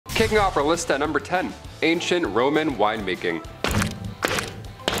Kicking off our list at number 10, ancient Roman winemaking.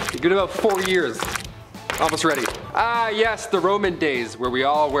 Give it about 4 years. Almost ready. Ah, yes, the Roman days where we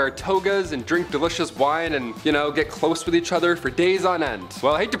all wear togas and drink delicious wine and, you know, get close with each other for days on end.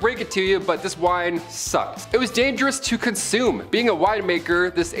 Well, I hate to break it to you, but this wine sucked. It was dangerous to consume. Being a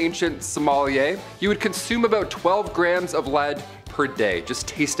winemaker, this ancient sommelier, you would consume about 12 grams of lead per day, just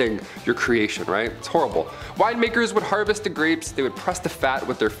tasting your creation, right? It's horrible. Winemakers would harvest the grapes, they would press the fat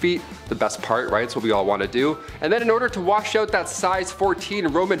with their feet, the best part, right? It's what we all want to do. And then in order to wash out that size 14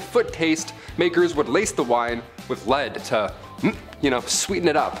 Roman foot taste, makers would lace the wine with lead to, you know, sweeten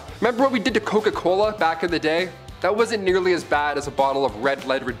it up. Remember what we did to Coca-Cola back in the day? That wasn't nearly as bad as a bottle of red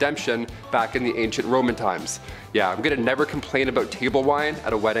lead redemption back in the ancient Roman times. Yeah, I'm gonna never complain about table wine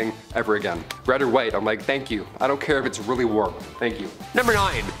at a wedding ever again. Red or white, I'm like, thank you. I don't care if it's really warm, thank you. Number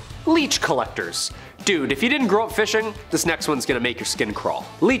 9, leech collectors. Dude, if you didn't grow up fishing, this next one's gonna make your skin crawl.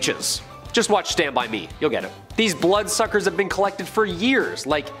 Leeches. Just watch Stand By Me, you'll get it. These bloodsuckers have been collected for years,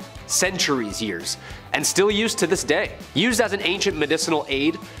 like centuries years, and still used to this day. Used as an ancient medicinal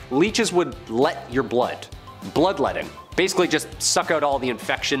aid, leeches would let your bloodletting. Basically just suck out all the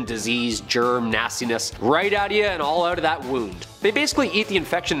infection, disease, germ, nastiness right out of you and all out of that wound. They basically eat the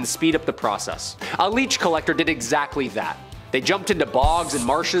infection and speed up the process. A leech collector did exactly that. They jumped into bogs and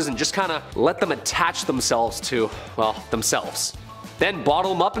marshes and just kinda let them attach themselves to, well, themselves. Then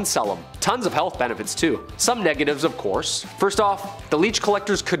bottle them up and sell them. Tons of health benefits too. Some negatives, of course. First off, the leech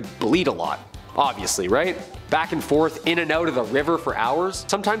collectors could bleed a lot. Obviously, right? Back and forth, in and out of the river for hours.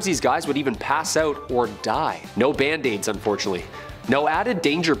 Sometimes these guys would even pass out or die. No band-aids, unfortunately. No added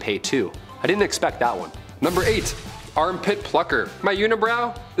danger pay too. I didn't expect that one. Number 8, armpit plucker. My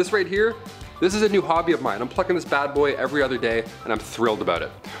unibrow, this right here, this is a new hobby of mine. I'm plucking this bad boy every other day and I'm thrilled about it.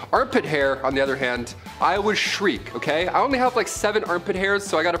 Armpit hair, on the other hand, I would shriek, okay? I only have like 7 armpit hairs,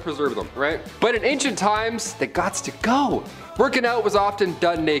 so I gotta preserve them, right? But in ancient times, they gots to go. Working out was often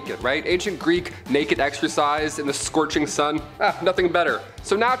done naked, right? Ancient Greek naked exercise in the scorching sun, nothing better.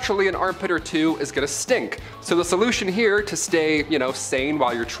 So naturally an armpit or two is gonna stink. So the solution here to stay, you know, sane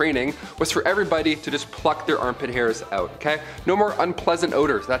while you're training was for everybody to just pluck their armpit hairs out, okay? No more unpleasant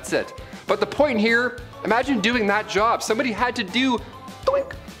odors, that's it. But the point here, imagine doing that job. Somebody had to do,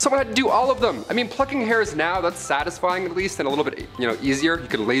 doink. Someone had to do all of them. I mean, plucking hairs now, that's satisfying at least and a little bit, you know, easier. You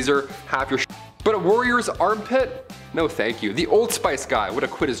could laser half your But a warrior's armpit? No thank you. The Old Spice guy would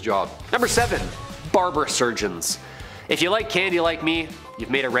have quit his job. Number 7, barber surgeons. If you like candy like me,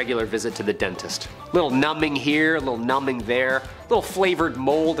 you've made a regular visit to the dentist. Little numbing here, a little numbing there, little flavored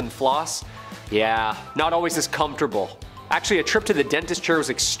mold and floss. Yeah, not always as comfortable. Actually, a trip to the dentist chair was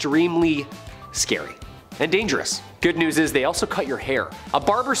extremely scary and dangerous. Good news is they also cut your hair. A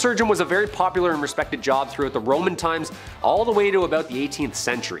barber surgeon was a very popular and respected job throughout the Roman times all the way to about the 18th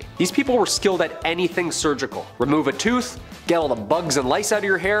century. These people were skilled at anything surgical. Remove a tooth, get all the bugs and lice out of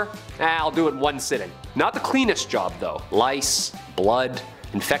your hair, I'll do it in one sitting. Not the cleanest job though. Lice, blood,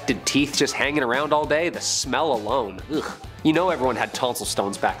 infected teeth just hanging around all day, the smell alone, ugh. You know everyone had tonsil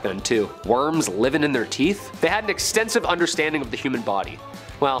stones back then too. Worms living in their teeth. They had an extensive understanding of the human body.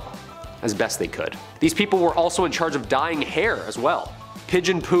 Well, as best they could. These people were also in charge of dyeing hair as well.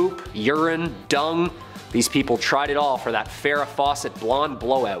 Pigeon poop, urine, dung. These people tried it all for that Farrah Fawcett blonde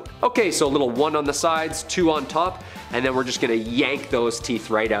blowout. Okay, so a little 1 on the sides, 2 on top, and then we're just gonna yank those teeth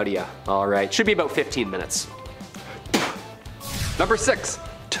right out of you. All right, should be about 15 minutes. Number 6,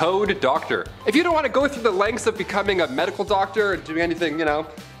 toad doctor. If you don't want to go through the lengths of becoming a medical doctor and doing anything, you know,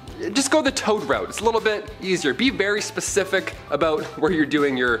 just go the toad route. It's a little bit easier. Be very specific about where you're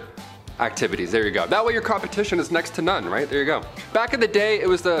doing your activities. There you go. That way your competition is next to none, right? There you go. Back in the day, it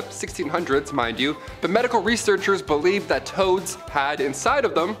was the 1600s, mind you, but medical researchers believed that toads had inside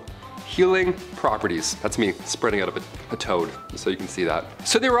of them healing properties. That's me spreading out of a toad, so you can see that.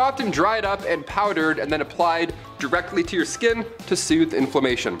 So they were often dried up and powdered and then applied directly to your skin to soothe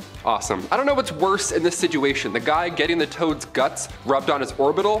inflammation. Awesome. I don't know what's worse in this situation, the guy getting the toad's guts rubbed on his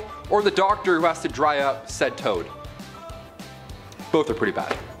orbital, or the doctor who has to dry up said toad. Both are pretty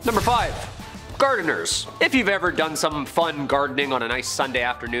bad. Number 5, gardeners. If you've ever done some fun gardening on a nice Sunday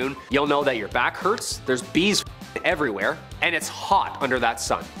afternoon, you'll know that your back hurts, there's bees everywhere, and it's hot under that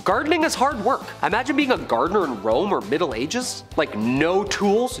sun. Gardening is hard work. Imagine being a gardener in Rome or Middle Ages. Like no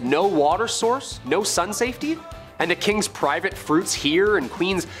tools, no water source, no sun safety, and the king's private fruits here and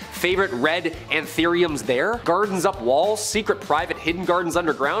queen's favorite red anthuriums there. Gardens up walls, secret private hidden gardens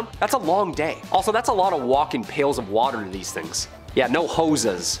underground. That's a long day. Also, that's a lot of walking pails of water to these things. Yeah, no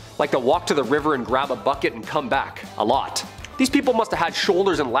hoses. Like to walk to the river and grab a bucket and come back. A lot. These people must have had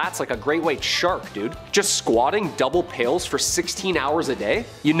shoulders and lats like a great white shark, dude. Just squatting double pails for 16 hours a day?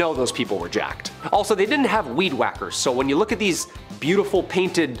 You know those people were jacked. Also, they didn't have weed whackers, so when you look at these beautiful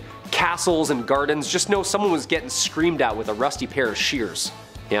painted castles and gardens, just know someone was getting screamed at with a rusty pair of shears.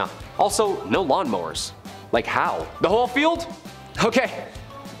 Yeah. Also, no lawnmowers. Like how? The whole field? Okay.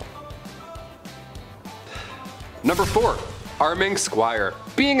 Number 4. Arming squire.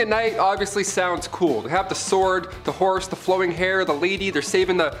 Being a knight obviously sounds cool. They have the sword, the horse, the flowing hair, the lady, they're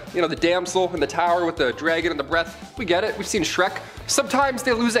saving the, the damsel in the tower with the dragon and the breath. We get it, we've seen Shrek. Sometimes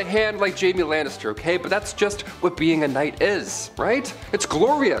they lose a hand like Jaime Lannister, okay? But that's just what being a knight is, right? It's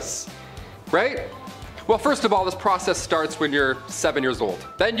glorious, right? Well, first of all, this process starts when you're 7 years old.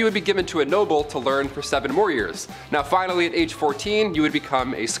 Then you would be given to a noble to learn for 7 more years. Now finally at age 14, you would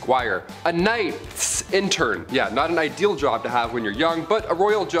become a squire. A knight's intern. Yeah, not an ideal job to have when you're young, but a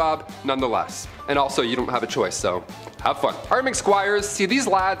royal job nonetheless. And also you don't have a choice, so have fun. Arming squires, see, these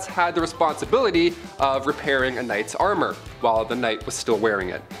lads had the responsibility of repairing a knight's armor while the knight was still wearing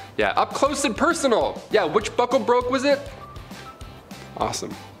it. Yeah, up close and personal. Yeah, which buckle broke was it?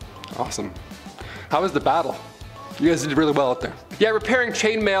 Awesome, awesome. How was the battle? You guys did really well out there. Yeah, repairing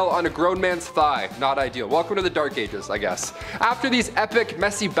chainmail on a grown man's thigh, not ideal. Welcome to the Dark Ages, I guess. After these epic,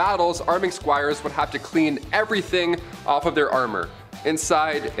 messy battles, arming squires would have to clean everything off of their armor,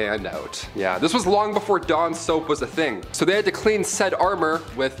 inside and out. Yeah, this was long before Dawn soap was a thing, so they had to clean said armor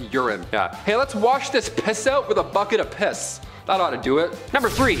with urine. Yeah, hey, let's wash this piss out with a bucket of piss. That ought to do it. Number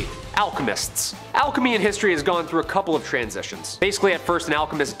 3. Alchemists. Alchemy in history has gone through a couple of transitions. Basically, at first, an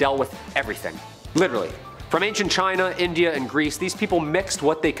alchemist dealt with everything. Literally. From ancient China, India, and Greece, these people mixed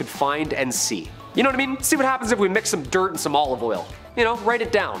what they could find and see. You know what I mean? See what happens if we mix some dirt and some olive oil. You know, write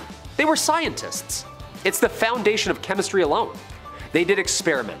it down. They were scientists. It's the foundation of chemistry alone. They did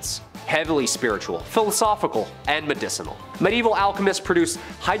experiments. Heavily spiritual, philosophical, and medicinal. Medieval alchemists produced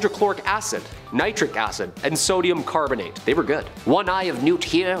hydrochloric acid, nitric acid, and sodium carbonate. They were good. One eye of newt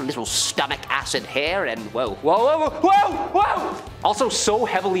here, little stomach acid here, and whoa, whoa, whoa, whoa, whoa! Also so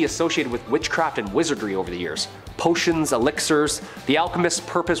heavily associated with witchcraft and wizardry over the years. Potions, elixirs, the alchemist's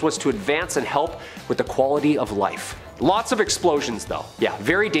purpose was to advance and help with the quality of life. Lots of explosions though. Yeah,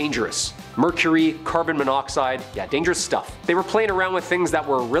 very dangerous. Mercury, carbon monoxide, yeah, dangerous stuff. They were playing around with things that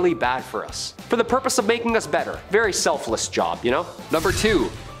were really bad for us, for the purpose of making us better. Very selfless job, you know? Number 2,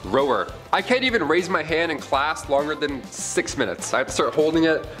 rower. I can't even raise my hand in class longer than 6 minutes. I have to start holding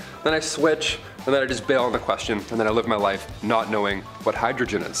it, then I switch, and then I just bail on the question, and then I live my life not knowing what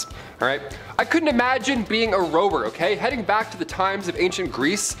hydrogen is. Alright? I couldn't imagine being a rower, okay? Heading back to the times of ancient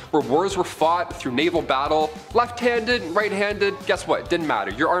Greece, where wars were fought through naval battle, left-handed, right-handed, guess what? Didn't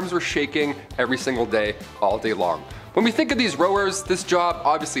matter. Your arms were shaking every single day, all day long. When we think of these rowers, this job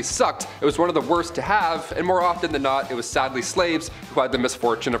obviously sucked. It was one of the worst to have, and more often than not, it was sadly slaves who had the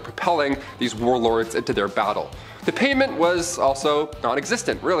misfortune of propelling these warlords into their battle. The payment was also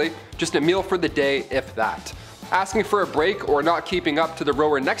non-existent, really. Just a meal for the day, if that. Asking for a break or not keeping up to the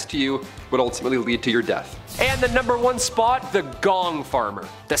rower next to you would ultimately lead to your death. And the number 1 spot, the gong farmer.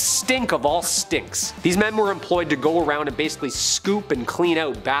 The stink of all stinks. These men were employed to go around and basically scoop and clean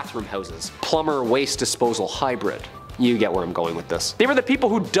out bathroom houses. Plumber waste disposal hybrid. You get where I'm going with this. They were the people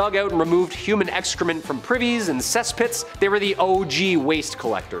who dug out and removed human excrement from privies and cesspits. They were the OG waste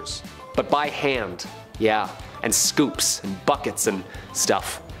collectors. But by hand. Yeah. And scoops and buckets and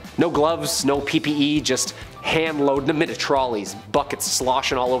stuff. No gloves, no PPE, just hand loading them into trolleys, buckets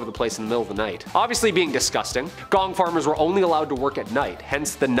sloshing all over the place in the middle of the night. Obviously being disgusting, gong farmers were only allowed to work at night,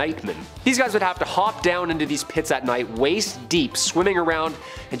 hence the nightmen. These guys would have to hop down into these pits at night, waist deep, swimming around,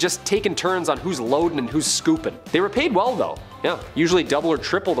 and just taking turns on who's loading and who's scooping. They were paid well though. Yeah, usually double or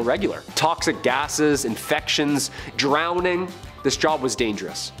triple the regular. Toxic gases, infections, drowning. This job was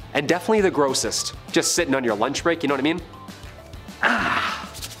dangerous. And definitely the grossest. Just sitting on your lunch break, you know what I mean? Ah,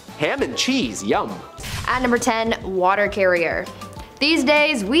 ham and cheese, yum. At number 10, water carrier. These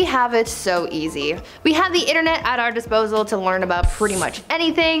days, we have it so easy. We have the internet at our disposal to learn about pretty much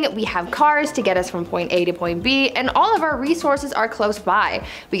anything, we have cars to get us from point A to point B, and all of our resources are close by.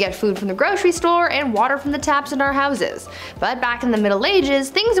 We get food from the grocery store and water from the taps in our houses. But back in the Middle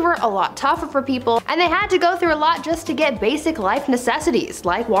Ages, things were a lot tougher for people, and they had to go through a lot just to get basic life necessities,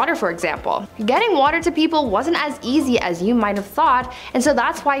 like water for example. Getting water to people wasn't as easy as you might have thought, and so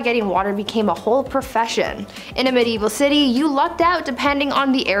that's why getting water became a whole profession. In a medieval city, you lucked out to depending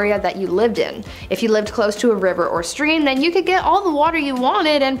on the area that you lived in. If you lived close to a river or stream, then you could get all the water you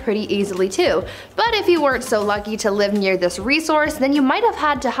wanted and pretty easily too. But if you weren't so lucky to live near this resource, then you might have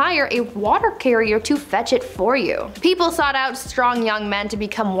had to hire a water carrier to fetch it for you. People sought out strong young men to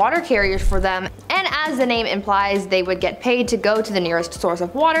become water carriers for them, and as the name implies, they would get paid to go to the nearest source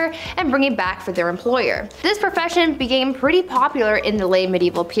of water and bring it back for their employer. This profession became pretty popular in the late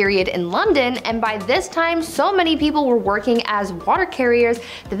medieval period in London, and by this time so many people were working as water carriers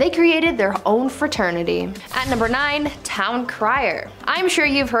that they created their own fraternity. At number 9, town crier. I'm sure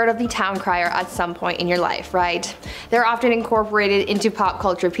you've heard of the town crier at some point in your life, right? They're often incorporated into pop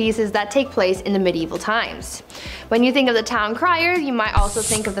culture pieces that take place in the medieval times. When you think of the town crier, you might also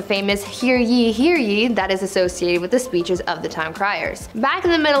think of the famous hear ye that is associated with the speeches of the town criers. Back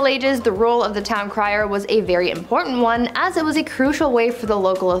in the Middle Ages, the role of the town crier was a very important one, as it was a crucial way for the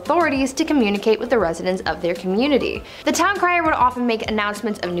local authorities to communicate with the residents of their community. The town crier would often make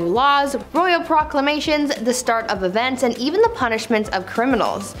announcements of new laws, royal proclamations, the start of events, and even the punishments of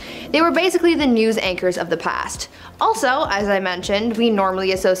criminals. They were basically the news anchors of the past. Also, as I mentioned, we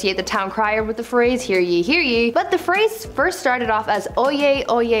normally associate the town crier with the phrase hear ye, but the phrase first started off as oye,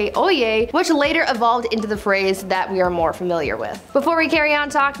 oye, oye, which later evolved into the phrase that we are more familiar with. Before we carry on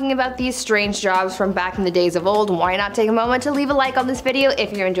talking about these strange jobs from back in the days of old, why not take a moment to leave a like on this video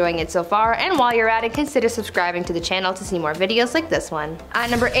if you're enjoying it so far, and while you're at it, consider subscribing to the channel to see more videos like this one.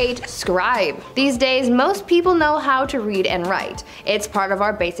 At number 8, scribe. These days, most people know how to read and write. It's part of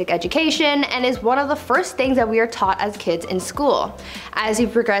our basic education and is one of the first things that we are taught as kids in school. As we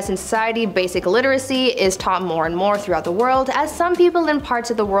progress in society, basic literacy is taught more and more throughout the world, as some people in parts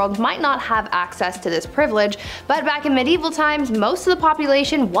of the world might not have access to this privilege, but back in medieval times, most of the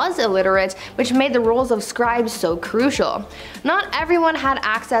population was illiterate, which made the roles of scribes so crucial. Not everyone had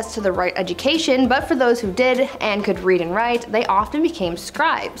access to the right education, but for those who did and could read and write, they often became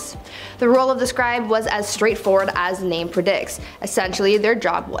scribes. The role of the scribe was as straightforward as the name predicts. Essentially, their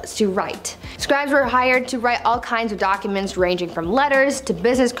job was to write. Scribes were hired to write all kinds of documents ranging from letters to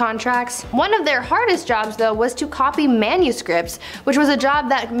business contracts. One of their hardest jobs though was to copy manuscripts, which was a job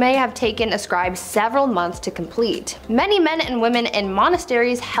that may have taken a scribe several months to complete. Many men and women in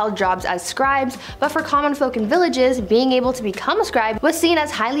monasteries held jobs as scribes, but for common folk in villages, being able to become a scribe was seen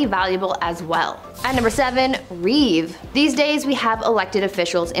as highly valuable as well. At number 7, reeve. These days we have elected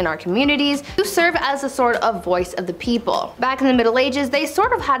officials in our communities who serve as a sort of voice of the people. Back in the Middle Ages, they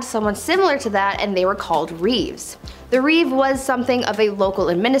sort of had someone similar to that, and they were called reeves. The reeve was something of a local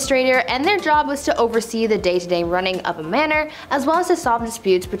administrator, and their job was to oversee the day-to-day running of a manor, as well as to solve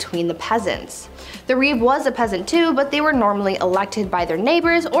disputes between the peasants. The reeve was a peasant too, but they were normally elected by their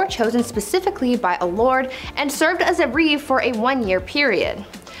neighbors or chosen specifically by a lord, and served as a reeve for a 1-year period.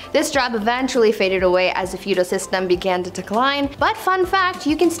 This job eventually faded away as the feudal system began to decline, but fun fact,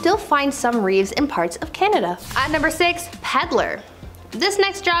 you can still find some reeves in parts of Canada. At number 6, peddler. This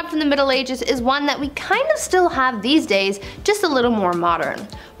next job from the Middle Ages is one that we kind of still have these days, just a little more modern.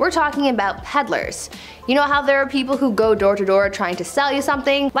 We're talking about peddlers. You know how there are people who go door to door trying to sell you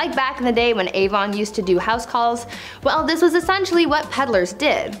something, like back in the day when Avon used to do house calls? Well, this was essentially what peddlers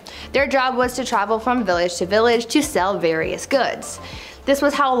did. Their job was to travel from village to village to sell various goods. This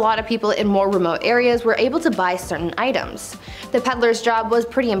was how a lot of people in more remote areas were able to buy certain items. The peddler's job was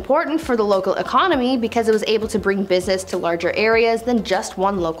pretty important for the local economy because it was able to bring business to larger areas than just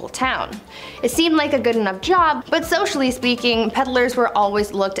one local town. It seemed like a good enough job, but socially speaking, peddlers were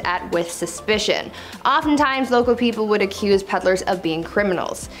always looked at with suspicion. Oftentimes, local people would accuse peddlers of being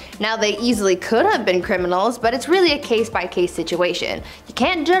criminals. Now, they easily could have been criminals, but it's really a case-by-case situation. You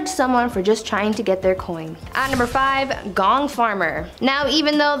can't judge someone for just trying to get their coin. At number 5, gong farmer. Now,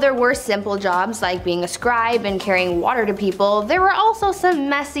 even though there were simple jobs like being a scribe and carrying water to people, there were also some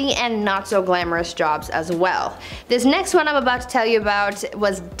messy and not so glamorous jobs as well. This next one I'm about to tell you about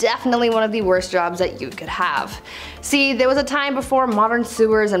was definitely one of the worst jobs that you could have. See, there was a time before modern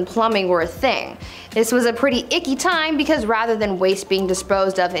sewers and plumbing were a thing. This was a pretty icky time because rather than waste being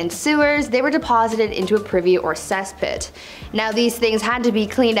disposed of in sewers, they were deposited into a privy or cesspit. Now, these things had to be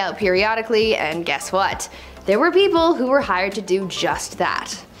cleaned out periodically, and guess what? There were people who were hired to do just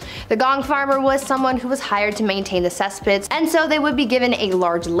that. The gong farmer was someone who was hired to maintain the cesspits, and so they would be given a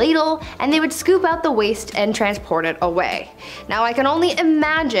large ladle and they would scoop out the waste and transport it away. Now, I can only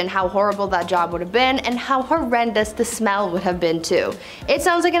imagine how horrible that job would have been and how horrendous the smell would have been too. It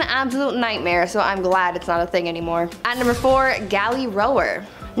sounds like an absolute nightmare, so I'm glad it's not a thing anymore. At number 4, galley rower.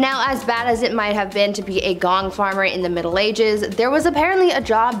 Now, as bad as it might have been to be a gong farmer in the Middle Ages, there was apparently a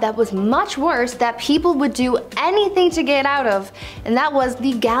job that was much worse that people would do anything to get out of, and that was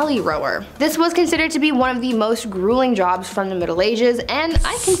the galley rower. This was considered to be one of the most grueling jobs from the Middle Ages, and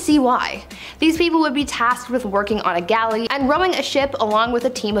I can see why. These people would be tasked with working on a galley and rowing a ship along with a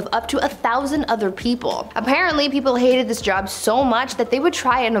team of up to 1,000 other people. Apparently, people hated this job so much that they would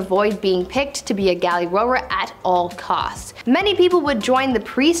try and avoid being picked to be a galley rower at all costs. Many people would join the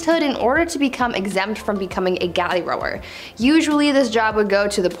priesthood in order to become exempt from becoming a galley rower. Usually this job would go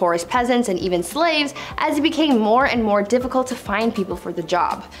to the poorest peasants and even slaves, as it became more and more difficult to find people for the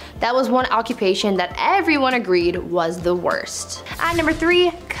job. That was one occupation that everyone agreed was the worst. At number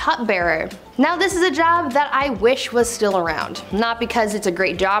 3, cupbearer. Now this is a job that I wish was still around. Not because it's a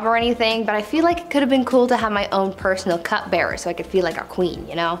great job or anything, but I feel like it could have been cool to have my own personal cupbearer so I could feel like a queen,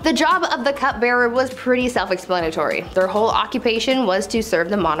 you know? The job of the cupbearer was pretty self-explanatory. Their whole occupation was to serve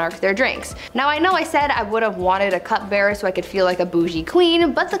the monarch their drinks. Now I know I said I would have wanted a cupbearer so I could feel like a bougie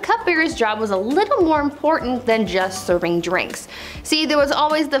queen, but the cupbearer's job was a little more important than just serving drinks. See, there was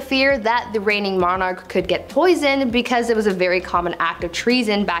always the fear that the reigning monarch could get poisoned because it was a very common act of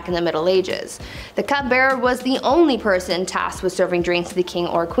treason back in the Middle Ages. The cupbearer was the only person tasked with serving drinks to the king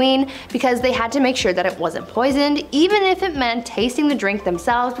or queen because they had to make sure that it wasn't poisoned, even if it meant tasting the drink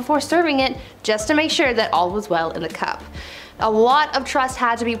themselves before serving it, just to make sure that all was well in the cup. A lot of trust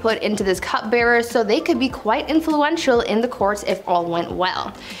had to be put into this cupbearer so they could be quite influential in the courts if all went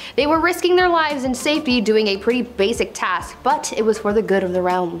well. They were risking their lives and safety doing a pretty basic task, but it was for the good of the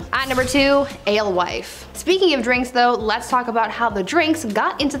realm. At number 2, alewife. Speaking of drinks though, let's talk about how the drinks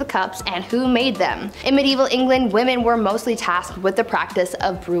got into the cups and who made them. In medieval England, women were mostly tasked with the practice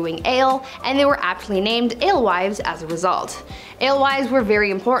of brewing ale, and they were aptly named alewives as a result. Alewives were very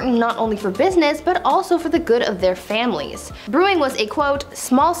important not only for business, but also for the good of their families. Brewing was a quote,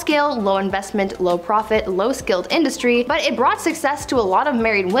 small scale, low investment, low profit, low skilled industry, but it brought success to a lot of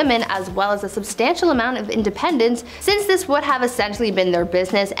married women as well as a substantial amount of independence, since this would have essentially been their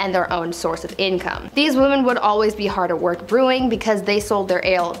business and their own source of income. These women would always be hard at work brewing because they sold their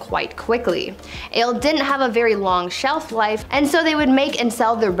ale quite quickly. Ale didn't have a very long shelf life, and so they would make and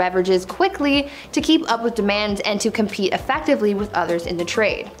sell their beverages quickly to keep up with demand and to compete effectively with others in the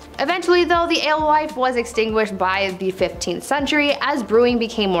trade. Eventually though, the alewife was extinguished by the 15th century as brewing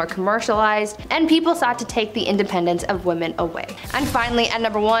became more commercialized and people sought to take the independence of women away. And finally, at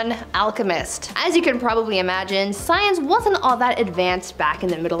number 1, alchemist. As you can probably imagine, science wasn't all that advanced back in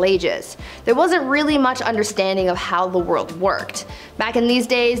the Middle Ages. There wasn't really much understanding of how the world worked. Back in these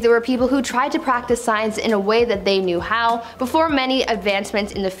days, there were people who tried to practice science in a way that they knew how before many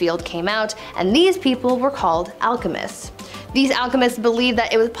advancements in the field came out, and these people were called alchemists. These alchemists believed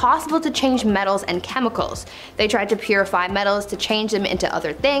that it was possible to change metals and chemicals. They tried to purify metals to change them into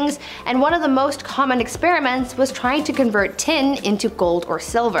other things, and one of the most common experiments was trying to convert tin into gold or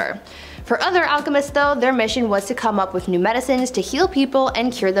silver. For other alchemists though, their mission was to come up with new medicines to heal people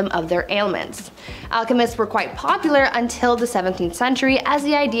and cure them of their ailments. Alchemists were quite popular until the 17th century, as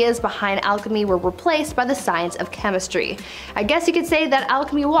the ideas behind alchemy were replaced by the science of chemistry. I guess you could say that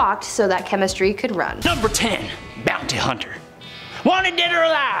alchemy walked so that chemistry could run. Number 10, bounty hunter. Wanted dead or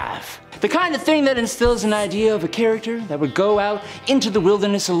alive. The kind of thing that instills an idea of a character that would go out into the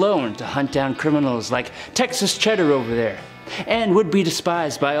wilderness alone to hunt down criminals like Texas Cheddar over there, and would be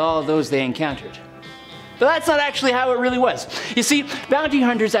despised by all those they encountered. But that's not actually how it really was. You see, bounty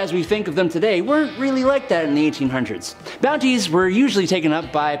hunters as we think of them today weren't really like that in the 1800s. Bounties were usually taken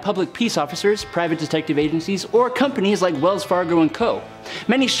up by public peace officers, private detective agencies, or companies like Wells Fargo & Co.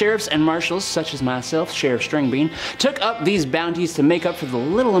 Many sheriffs and marshals, such as myself, Sheriff Stringbean, took up these bounties to make up for the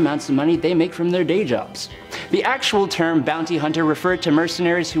little amounts of money they make from their day jobs. The actual term bounty hunter referred to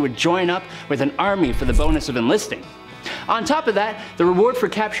mercenaries who would join up with an army for the bonus of enlisting. On top of that, the reward for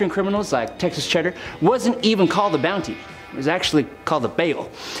capturing criminals like Texas Cheddar wasn't even called a bounty. It was actually called a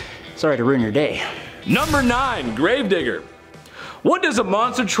bail. Sorry to ruin your day. Number 9, gravedigger. What does a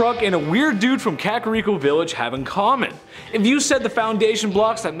monster truck and a weird dude from Kakariko Village have in common? If you said the foundation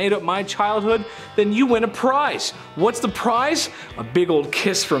blocks that made up my childhood, then you win a prize. What's the prize? A big old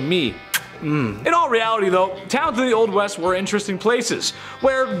kiss from me. In all reality though, towns in the Old West were interesting places,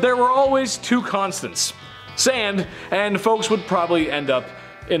 where there were always two constants. Sand, and folks would probably end up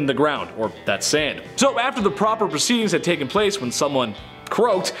in the ground, or that sand. So after the proper proceedings had taken place when someone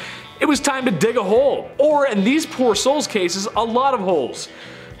croaked, it was time to dig a hole, or in these poor souls' cases, a lot of holes.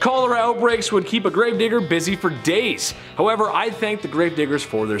 Cholera outbreaks would keep a gravedigger busy for days. However, I thank the gravediggers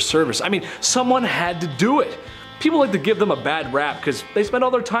for their service. I mean, someone had to do it. People like to give them a bad rap because they spend all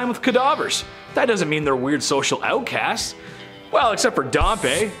their time with cadavers. That doesn't mean they're weird social outcasts. Well, except for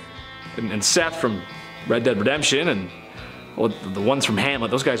Dompe and Seth from Red Dead Redemption and well, the ones from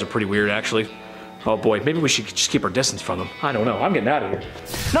Hamlet. Those guys are pretty weird, actually. Oh boy, maybe we should just keep our distance from them. I don't know, I'm getting out of here.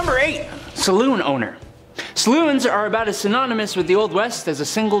 Number 8, saloon owner. Saloons are about as synonymous with the Old West as a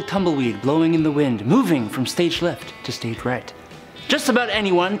single tumbleweed blowing in the wind, moving from stage left to stage right. Just about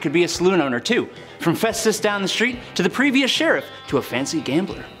anyone could be a saloon owner too, from Festus down the street to the previous sheriff to a fancy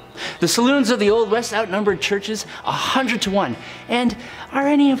gambler. The saloons of the Old West outnumbered churches 100 to 1, and are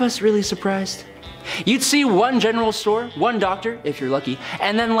any of us really surprised? You'd see one general store, one doctor, if you're lucky,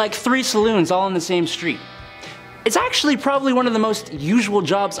 and then like 3 saloons all on the same street. It's actually probably one of the most usual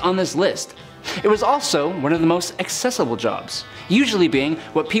jobs on this list. It was also one of the most accessible jobs, usually being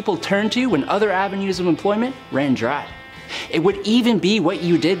what people turned to when other avenues of employment ran dry. It would even be what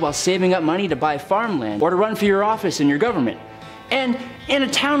you did while saving up money to buy farmland or to run for your office in your government. And in a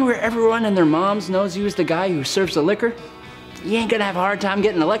town where everyone and their moms knows you as the guy who serves the liquor, you ain't gonna have a hard time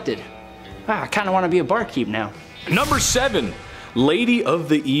getting elected. I kinda wanna be a barkeep now. Number 7. Lady of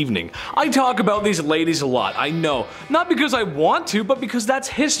the evening. I talk about these ladies a lot, I know. Not because I want to, but because that's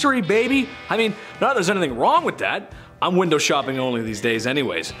history, baby. I mean, not that there's anything wrong with that. I'm window shopping only these days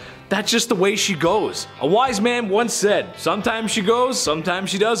anyways. That's just the way she goes. A wise man once said, sometimes she goes, sometimes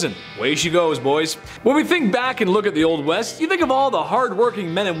she doesn't. Way she goes, boys. When we think back and look at the Old West, you think of all the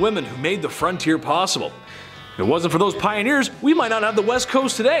hard-working men and women who made the frontier possible. If it wasn't for those pioneers, we might not have the West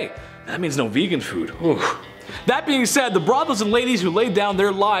Coast today. That means no vegan food. Ooh. That being said, the brothels and ladies who laid down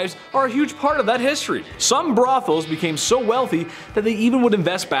their lives are a huge part of that history. Some brothels became so wealthy that they even would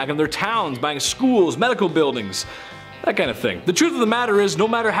invest back in their towns, buying schools, medical buildings, that kind of thing. The truth of the matter is, no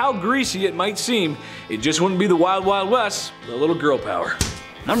matter how greasy it might seem, it just wouldn't be the Wild Wild West with a little girl power.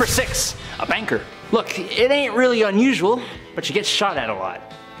 Number 6, a banker. Look, it ain't really unusual, but you get shot at a lot.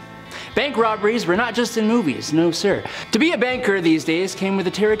 Bank robberies were not just in movies, no sir. To be a banker these days came with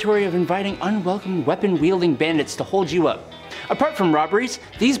the territory of inviting unwelcome weapon-wielding bandits to hold you up. Apart from robberies,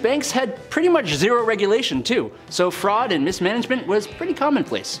 these banks had pretty much zero regulation too, so fraud and mismanagement was pretty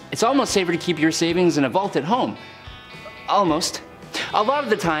commonplace. It's almost safer to keep your savings in a vault at home. Almost. A lot of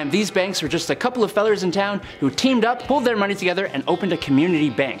the time, these banks were just a couple of fellers in town who teamed up, pulled their money together, and opened a community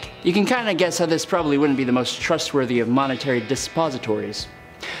bank. You can kinda guess how this probably wouldn't be the most trustworthy of monetary depositories.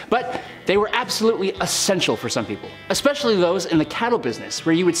 But they were absolutely essential for some people, especially those in the cattle business,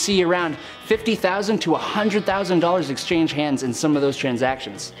 where you would see around $50,000 to $100,000 exchange hands in some of those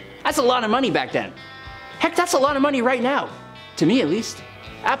transactions. That's a lot of money back then. Heck, that's a lot of money right now. To me, at least.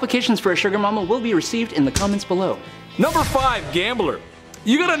 Applications for a sugar mama will be received in the comments below. Number 5, gambler.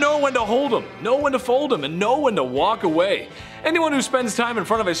 You gotta know when to hold 'em, know when to fold 'em, and know when to walk away. Anyone who spends time in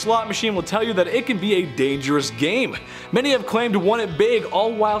front of a slot machine will tell you that it can be a dangerous game. Many have claimed to won it big,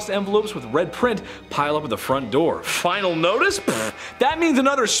 all whilst envelopes with red print pile up at the front door. Final notice? Pfft, that means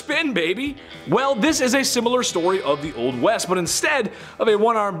another spin, baby. Well, this is a similar story of the Old West, but instead of a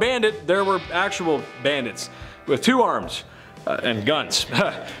one-armed bandit, there were actual bandits with 2 arms and guns.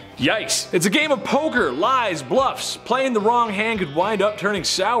 Yikes. It's a game of poker, lies, bluffs. Playing the wrong hand could wind up turning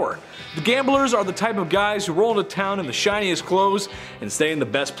sour. The gamblers are the type of guys who roll into town in the shiniest clothes and stay in the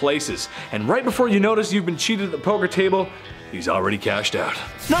best places. And right before you notice you've been cheated at the poker table, he's already cashed out.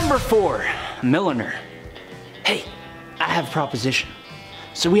 Number 4, milliner. Hey, I have a proposition.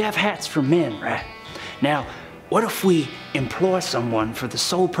 So we have hats for men, right? Now, what if we employ someone for the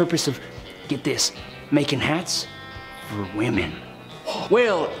sole purpose of, get this, making hats for women?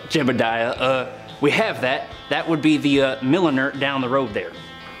 Well, Jebediah, we have that. That would be the milliner down the road there.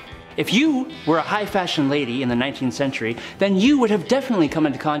 If you were a high-fashion lady in the 19th century, then you would have definitely come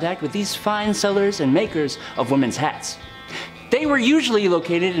into contact with these fine sellers and makers of women's hats. They were usually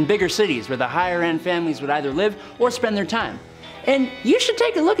located in bigger cities where the higher-end families would either live or spend their time. And you should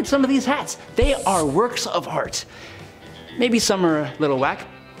take a look at some of these hats. They are works of art. Maybe some are a little whack,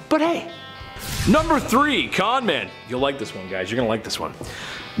 but hey. Number 3, con man. You'll like this one, guys. You're gonna like this one.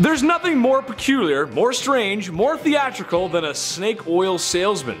 There's nothing more peculiar, more strange, more theatrical than a snake oil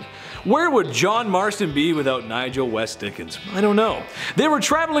salesman. Where would John Marston be without Nigel West Dickens? I don't know. They were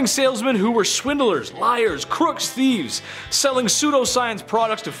traveling salesmen who were swindlers, liars, crooks, thieves, selling pseudoscience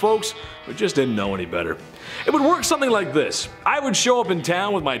products to folks who just didn't know any better. It would work something like this. I would show up in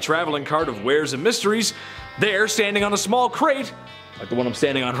town with my traveling cart of wares and mysteries. There, standing on a small crate, like the one I'm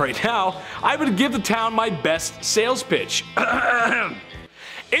standing on right now, I would give the town my best sales pitch.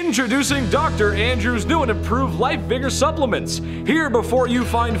 Introducing Dr. Andrew's new and improved Life Vigor supplements. Here before you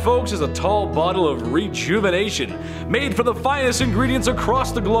find folks is a tall bottle of rejuvenation, made from the finest ingredients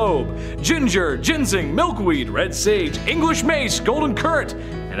across the globe. Ginger, ginseng, milkweed, red sage, English mace, golden currant,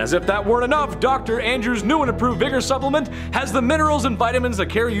 And as if that weren't enough, Dr. Andrews' new and improved Vigor supplement has the minerals and vitamins that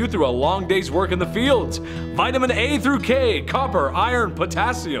carry you through a long day's work in the fields. Vitamin A through K, copper, iron,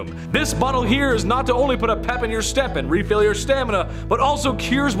 potassium. This bottle here is not to only put a pep in your step and refill your stamina, but also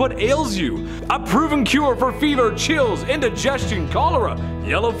cures what ails you. A proven cure for fever, chills, indigestion, cholera,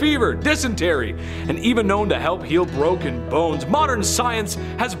 yellow fever, dysentery, and even known to help heal broken bones. Modern science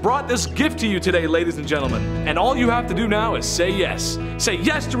has brought this gift to you today, ladies and gentlemen. And all you have to do now is say yes. Say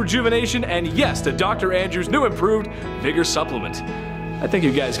yes to rejuvenation and yes to Dr. Andrews' new improved Vigor supplement. I think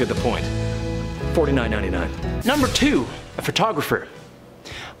you guys get the point. $49.99. Number 2, a photographer.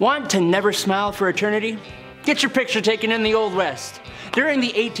 Want to never smile for eternity? Get your picture taken in the Old West. During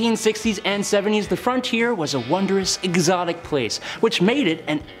the 1860s and 70s, the frontier was a wondrous, exotic place, which made it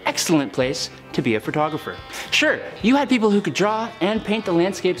an excellent place to be a photographer. Sure, you had people who could draw and paint the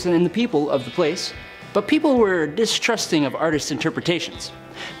landscapes and the people of the place, but people were distrusting of artists' interpretations.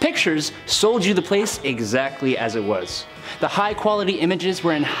 Pictures sold you the place exactly as it was. The high-quality images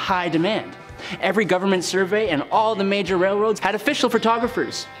were in high demand. Every government survey and all the major railroads had official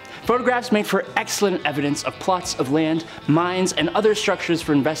photographers. Photographs made for excellent evidence of plots of land, mines, and other structures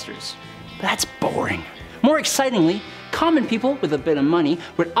for investors. But that's boring. More excitingly, common people with a bit of money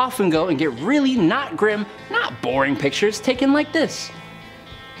would often go and get really not grim, not boring pictures taken like this.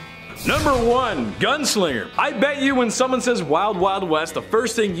 Number 1, gunslinger. I bet you when someone says Wild Wild West, the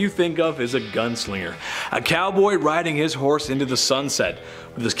first thing you think of is a gunslinger. A cowboy riding his horse into the sunset,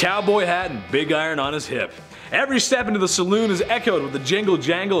 with his cowboy hat and big iron on his hip. Every step into the saloon is echoed with the jingle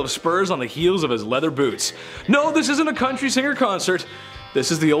jangle of spurs on the heels of his leather boots. No, this isn't a country singer concert. This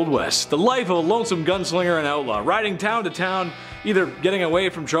is the Old West, the life of a lonesome gunslinger and outlaw, riding town to town, either getting away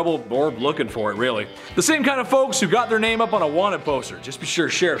from trouble or looking for it, really. The same kind of folks who got their name up on a wanted poster. Just be sure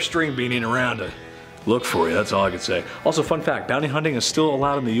Sheriff Stringbean ain't around to look for you, that's all I can say. Also, fun fact, bounty hunting is still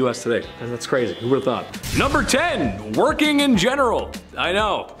allowed in the US today. That's crazy, who would've thought? Number 10, working in general. I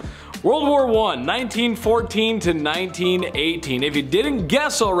know. World War I, 1914 to 1918. If you didn't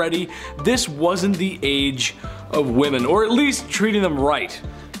guess already, this wasn't the age of women, or at least treating them right.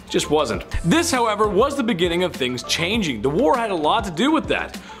 Just wasn't. This, however, was the beginning of things changing. The war had a lot to do with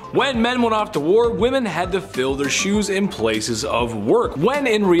that. When men went off to war, women had to fill their shoes in places of work. When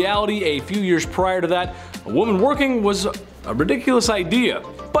in reality, a few years prior to that, a woman working was a ridiculous idea.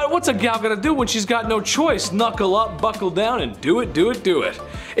 But what's a gal gonna do when she's got no choice? Knuckle up, buckle down, and do it, do it, do it.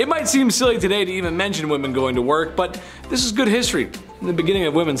 It might seem silly today to even mention women going to work, but this is good history. In the beginning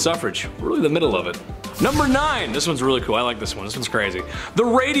of women's suffrage, really the middle of it. Number 9, this one's really cool, I like this one, this one's crazy. The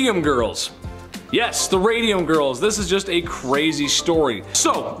Radium Girls. Yes, the Radium Girls. This is just a crazy story.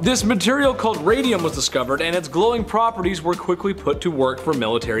 So, this material called radium was discovered and its glowing properties were quickly put to work for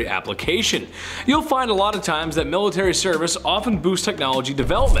military application. You'll find a lot of times that military service often boosts technology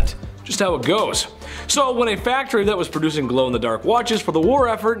development. Just how it goes. So when a factory that was producing glow-in-the-dark watches for the war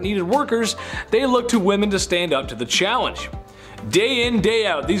effort needed workers, they looked to women to stand up to the challenge. Day in, day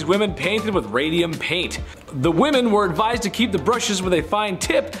out, these women painted with radium paint. The women were advised to keep the brushes with a fine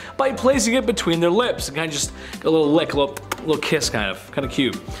tip by placing it between their lips. And kind of just a little lick, a little kiss kind of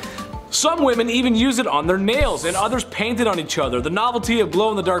cute. Some women even used it on their nails, and others painted on each other. The novelty of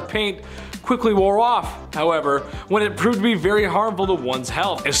glow-in-the-dark paint quickly wore off, however, when it proved to be very harmful to one's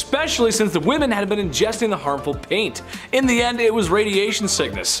health, especially since the women had been ingesting the harmful paint. In the end, it was radiation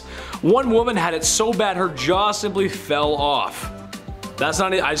sickness. One woman had it so bad her jaw simply fell off. That's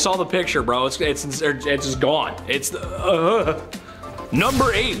not it. I saw the picture, bro. It's just gone. It's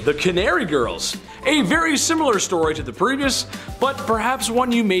Number 8, the Canary Girls. A very similar story to the previous, but perhaps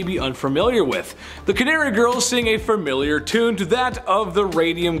one you may be unfamiliar with. The Canary Girls sing a familiar tune to that of the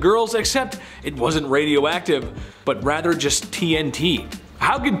Radium Girls, except it wasn't radioactive, but rather just TNT.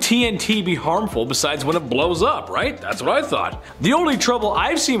 How could TNT be harmful besides when it blows up, right? That's what I thought. The only trouble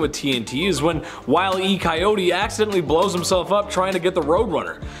I've seen with TNT is when Wile E. Coyote accidentally blows himself up trying to get the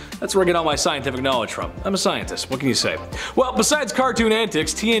Roadrunner. That's where I get all my scientific knowledge from. I'm a scientist, what can you say? Well, besides cartoon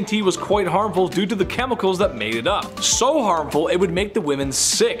antics, TNT was quite harmful due to the chemicals that made it up. So harmful, it would make the women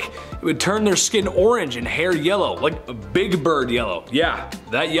sick. It would turn their skin orange and hair yellow, like a Big Bird yellow. Yeah,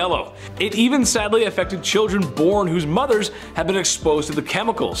 that yellow. It even sadly affected children born whose mothers had been exposed to the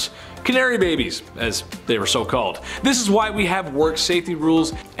chemicals. Canary babies, as they were so called. This is why we have work safety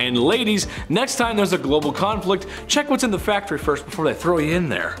rules. And ladies, next time there's a global conflict, check what's in the factory first before they throw you in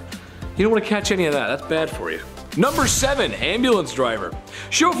there. You don't want to catch any of that, that's bad for you. Number 7. Ambulance driver.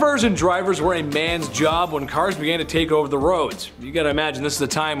 Chauffeurs and drivers were a man's job when cars began to take over the roads. You gotta imagine this is a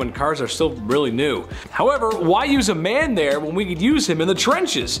time when cars are still really new. However, why use a man there when we could use him in the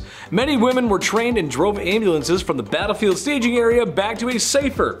trenches? Many women were trained and drove ambulances from the battlefield staging area back to a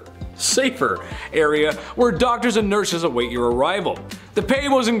safer area where doctors and nurses await your arrival. The pay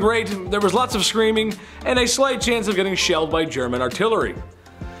wasn't great, there was lots of screaming, and a slight chance of getting shelled by German artillery.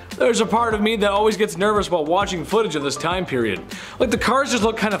 There's a part of me that always gets nervous while watching footage of this time period. Like, the cars just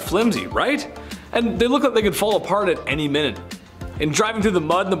look kind of flimsy, right? And they look like they could fall apart at any minute. And driving through the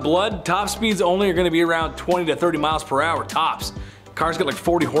mud and the blood, top speeds only are going to be around 20 to 30 miles per hour tops. Cars get like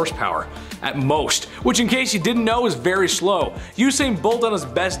 40 horsepower at most, which in case you didn't know is very slow. Usain Bolt on his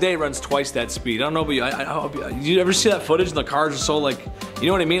best day runs twice that speed. I don't know about you, you ever see that footage and the cars are so like, you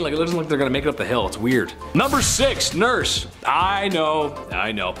know what I mean? Like, it doesn't look like they're gonna make it up the hill. It's weird. Number 6, nurse. I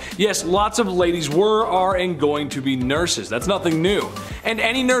know. Yes, lots of ladies were, are, and going to be nurses. That's nothing new. And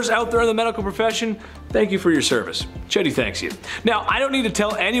any nurse out there in the medical profession, thank you for your service. Chetty thanks you. Now, I don't need to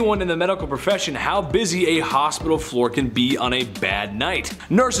tell anyone in the medical profession how busy a hospital floor can be on a bad night.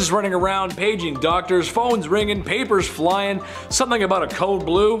 Nurses running around, paging doctors, phones ringing, papers flying, something about a code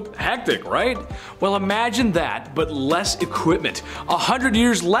blue. Hectic, right? Well, imagine that, but less equipment. 100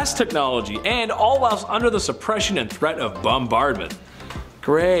 years less technology, and all whilst under the suppression and threat of bombardment.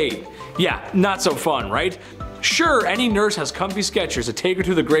 Great. Yeah, not so fun, right? Sure, any nurse has comfy Skechers to take her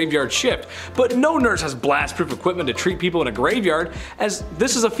to the graveyard shift, but no nurse has blast-proof equipment to treat people in a graveyard, as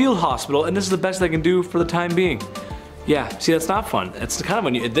this is a field hospital and this is the best they can do for the time being. Yeah, see, that's not fun. It's kind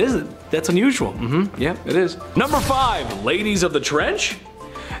of that's unusual. Yeah, it is. Number 5, ladies of the trench.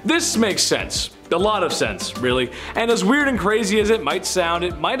 This makes sense. A lot of sense, really. And as weird and crazy as it might sound,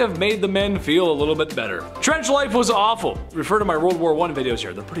 it might have made the men feel a little bit better. Trench life was awful. Refer to my World War I videos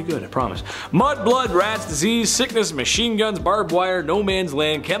here. They're pretty good, I promise. Mud, blood, rats, disease, sickness, machine guns, barbed wire, no man's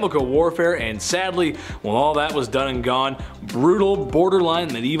land, chemical warfare, and sadly, when all that was done and gone, brutal,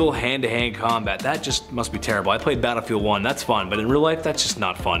 borderline, medieval hand-to-hand combat. That just must be terrible. I played Battlefield 1, that's fun, but in real life, that's just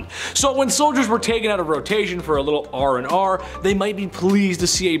not fun. So when soldiers were taken out of rotation for a little R&R, they might be pleased to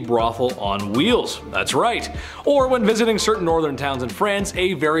see a brothel on wheels. That's right. Or when visiting certain northern towns in France,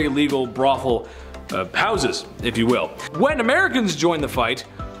 a very legal brothel houses, if you will. When Americans joined the fight,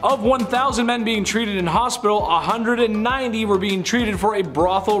 of 1,000 men being treated in hospital, 190 were being treated for a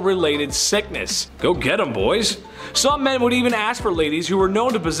brothel-related sickness. Go get 'em, boys. Some men would even ask for ladies who were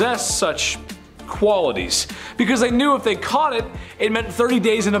known to possess such qualities, because they knew if they caught it, it meant 30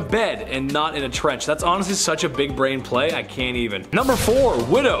 days in a bed and not in a trench. That's honestly such a big brain play, I can't even. Number 4,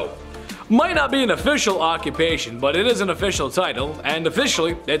 widow. Might not be an official occupation, but it is an official title, and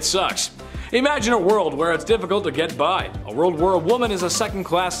officially, it sucks. Imagine a world where it's difficult to get by, a world where a woman is a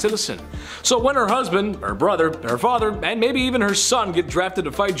second-class citizen. So when her husband, her brother, her father, and maybe even her son get drafted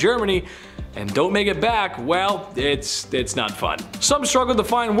to fight Germany, and don't make it back, well, it's not fun. Some struggled to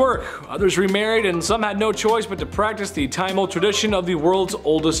find work, others remarried, and some had no choice but to practice the time-old tradition of the world's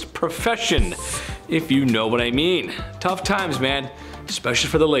oldest profession, if you know what I mean. Tough times, man. Especially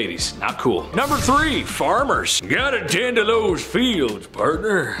for the ladies. Not cool. Number 3, farmers. Gotta tend to those fields,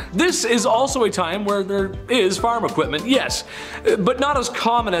 partner. This is also a time where there is farm equipment, yes, but not as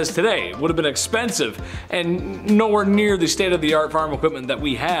common as today. It would have been expensive and nowhere near the state-of-the-art farm equipment that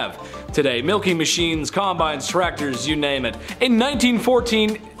we have today. Milking machines, combines, tractors, you name it. In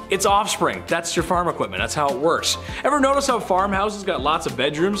 1914, it's offspring. That's your farm equipment. That's how it works. Ever notice how farmhouses got lots of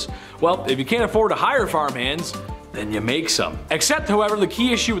bedrooms? Well, if you can't afford to hire farmhands, then you make some. Except, however, the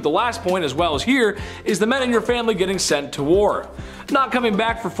key issue with the last point as well as here is the men in your family getting sent to war. Not coming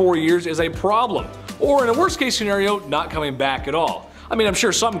back for 4 years is a problem. Or in a worst case scenario, not coming back at all. I mean, I'm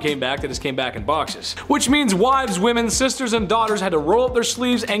sure some came back, they just came back in boxes. Which means wives, women, sisters, and daughters had to roll up their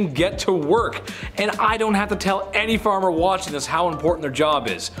sleeves and get to work. And I don't have to tell any farmer watching this how important their job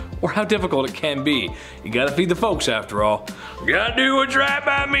is, or how difficult it can be. You gotta feed the folks after all. Gotta do what's right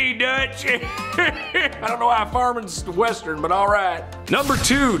by me, Dutch. I don't know how farming's Western, but alright. Number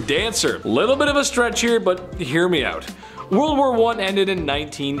 2, dancer. Little bit of a stretch here, but hear me out. World War I ended in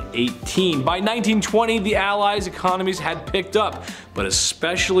 1918. By 1920, the Allies' economies had picked up, but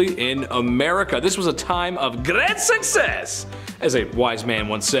especially in America. This was a time of great success, as a wise man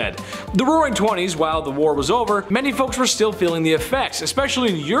once said. The Roaring 20s, while the war was over, many folks were still feeling the effects, especially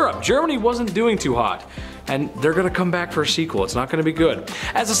in Europe. Germany wasn't doing too hot. And they're gonna come back for a sequel. It's not gonna be good.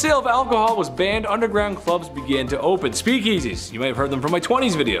 As the sale of alcohol was banned, underground clubs began to open. Speakeasies. You may have heard them from my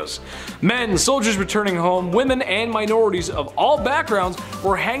 20s videos. Men, soldiers returning home, women, and minorities of all backgrounds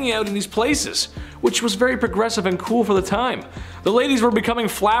were hanging out in these places, which was very progressive and cool for the time. The ladies were becoming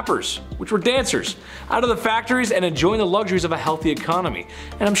flappers, which were dancers, out of the factories and enjoying the luxuries of a healthy economy.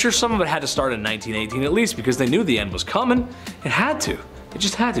 And I'm sure some of it had to start in 1918 at least because they knew the end was coming. It had to. It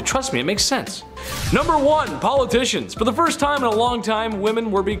just had to. Trust me, it makes sense. Number 1, politicians. For the first time in a long time,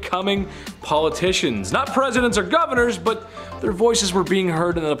 women were becoming politicians. Not presidents or governors, but their voices were being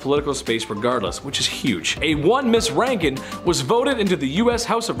heard in the political space regardless, which is huge. A one Miss Rankin was voted into the US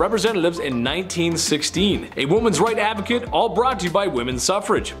House of Representatives in 1916. A woman's right advocate, all brought to you by women's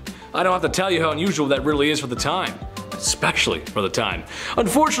suffrage. I don't have to tell you how unusual that really is for the time. Especially for the time.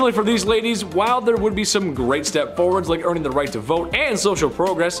 Unfortunately for these ladies, while there would be some great step forwards like earning the right to vote and social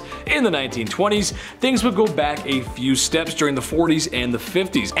progress in the 1920s, things would go back a few steps during the 40s and the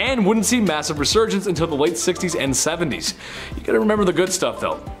 50s, and wouldn't see massive resurgence until the late 60s and 70s. You gotta remember the good stuff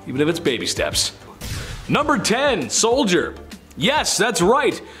though, even if it's baby steps. Number 10, soldier. Yes, that's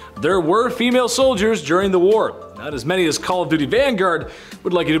right. There were female soldiers during the war. Not as many as Call of Duty Vanguard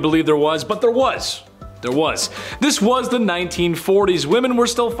would like you to believe there was, but there was. This was the 1940s. Women were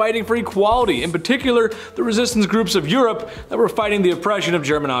still fighting for equality, in particular the resistance groups of Europe that were fighting the oppression of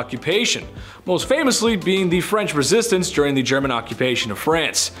German occupation, most famously being the French resistance during the German occupation of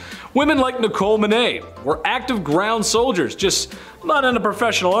France. Women like Nicole Monet were active ground soldiers, just not in a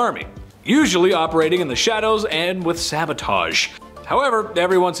professional army, usually operating in the shadows and with sabotage. However,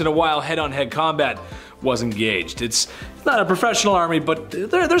 every once in a while head-on-head combat was engaged. It's not a professional army, but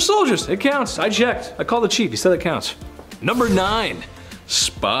they're soldiers. It counts. I checked. I called the chief. He said it counts. Number 9,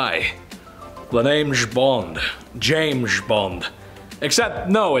 spy. The name's Bond. James Bond. Except,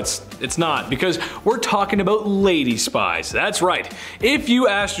 no, it's not, because we're talking about lady spies. That's right. If you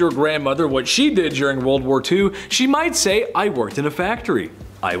asked your grandmother what she did during World War II, she might say, I worked in a factory.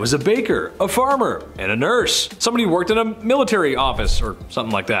 I was a baker, a farmer, and a nurse. Somebody who worked in a military office or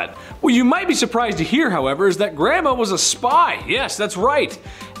something like that. What you might be surprised to hear, however, is that Grandma was a spy. Yes, that's right.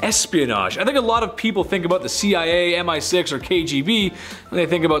 Espionage. I think a lot of people think about the CIA, MI6, or KGB when they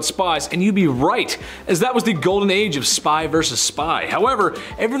think about spies, and you'd be right, as that was the golden age of spy versus spy. However,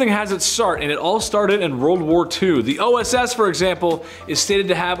 everything has its start, and it all started in World War II. The OSS, for example, is stated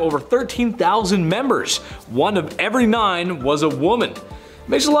to have over 13,000 members. 1 of every 9 was a woman.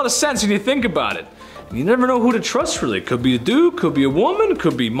 Makes a lot of sense when you think about it. And you never know who to trust really. It could be a dude, could be a woman,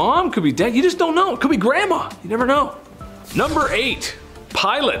 could be mom, could be dad. You just don't know. It could be grandma. You never know. Number 8,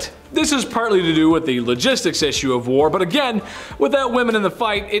 pilot. This is partly to do with the logistics issue of war, but again, without women in the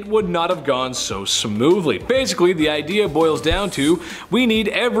fight, it would not have gone so smoothly. Basically, the idea boils down to, we need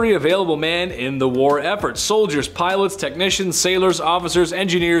every available man in the war effort. Soldiers, pilots, technicians, sailors, officers,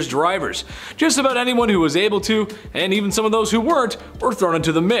 engineers, drivers. Just about anyone who was able to, and even some of those who weren't, were thrown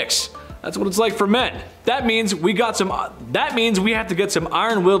into the mix. That's what it's like for men. That means we have to get some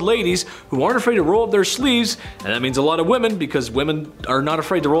iron-willed ladies who aren't afraid to roll up their sleeves, and that means a lot of women because women are not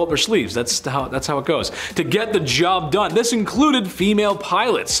afraid to roll up their sleeves. That's how it goes. To get the job done. This included female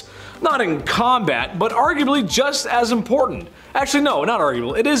pilots. Not in combat, but arguably just as important. Actually, no, not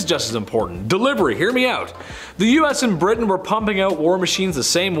arguable. It is just as important. Delivery, hear me out. The US and Britain were pumping out war machines the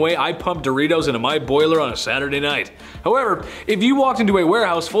same way I pump Doritos into my boiler on a Saturday night. However, if you walked into a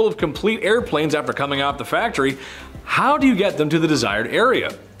warehouse full of complete airplanes after coming off the factory, how do you get them to the desired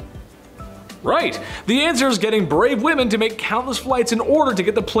area? Right. The answer is getting brave women to make countless flights in order to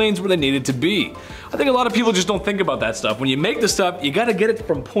get the planes where they needed to be. I think a lot of people just don't think about that stuff. When you make the stuff, you gotta get it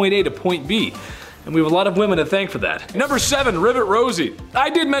from point A to point B. And we have a lot of women to thank for that. Number 7, Rivet Rosie. I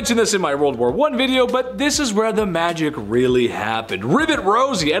did mention this in my World War I video, but this is where the magic really happened. Rivet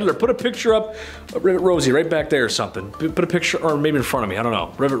Rosie. Editor, put a picture up of Rivet Rosie right back there or something. Put a picture, or maybe in front of me, I don't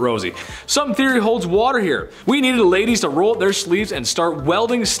know. Rivet Rosie. Some theory holds water here. We needed ladies to roll up their sleeves and start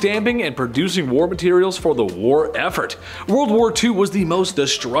welding, stamping, and producing war materials for the war effort. World War II was the most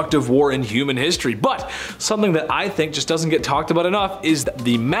destructive war in human history, but something that I think just doesn't get talked about enough is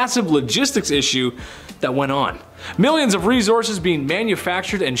the massive logistics issue that went on. Millions of resources being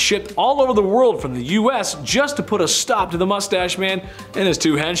manufactured and shipped all over the world from the US just to put a stop to the Mustache Man and his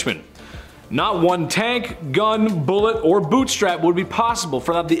 2 henchmen. Not one tank, gun, bullet, or bootstrap would be possible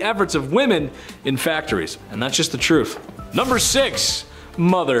without the efforts of women in factories. And that's just the truth. Number 6,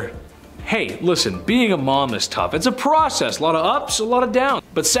 mother. Hey, listen, being a mom is tough. It's a process, a lot of ups, a lot of downs.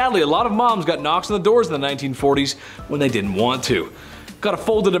 But sadly, a lot of moms got knocks on the doors in the 1940s when they didn't want to. Got a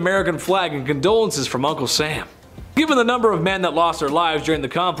folded American flag and condolences from Uncle Sam. Given the number of men that lost their lives during the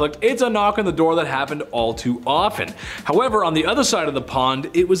conflict, it's a knock on the door that happened all too often. However, on the other side of the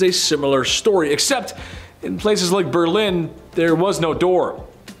pond, it was a similar story, except in places like Berlin, there was no door.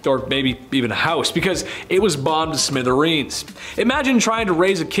 Or maybe even a house, because it was bombed to smithereens. Imagine trying to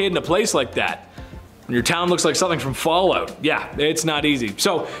raise a kid in a place like that. When your town looks like something from Fallout. Yeah, it's not easy.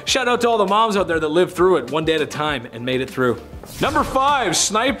 So shout out to all the moms out there that lived through it one day at a time and made it through. Number 5,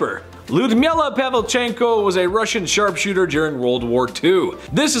 sniper. Lyudmila Pavelchenko was a Russian sharpshooter during World War II.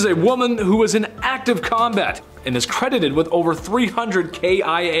 This is a woman who was in active combat and is credited with over 300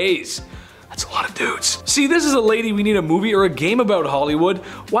 KIAs. That's a lot of dudes. See, this is a lady we need a movie or a game about, Hollywood.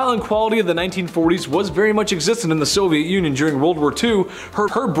 While inequality of the 1940s was very much existent in the Soviet Union during World War II,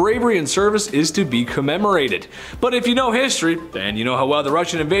 her bravery and service is to be commemorated. But if you know history, and you know how well the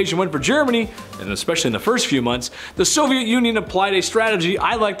Russian invasion went for Germany, and especially in the first few months, the Soviet Union applied a strategy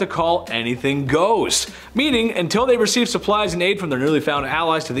I like to call anything goes. Meaning, until they received supplies and aid from their newly found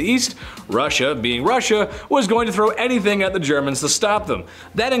allies to the east, Russia, being Russia, was going to throw anything at the Germans to stop them.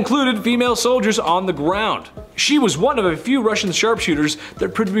 That included female soldiers on the ground. She was one of a few Russian sharpshooters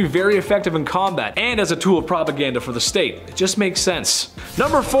that proved to be very effective in combat and as a tool of propaganda for the state. It just makes sense.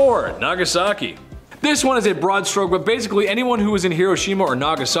 Number 4, Nagasaki. This one is a broad stroke, but basically anyone who was in Hiroshima or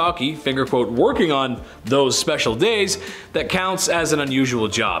Nagasaki, finger quote, working on those special days, that counts as an unusual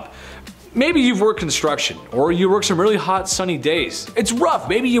job. Maybe you've worked construction, or you work some really hot sunny days. It's rough.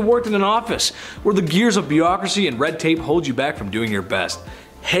 Maybe you worked in an office where the gears of bureaucracy and red tape hold you back from doing your best.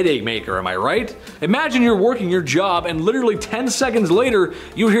 Headache maker, am I right? Imagine you're working your job and literally 10 seconds later,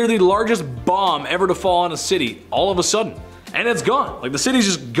 you hear the largest bomb ever to fall on a city all of a sudden. And it's gone. Like the city's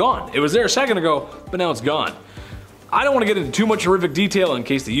just gone. It was there a second ago, but now it's gone. I don't want to get into too much horrific detail in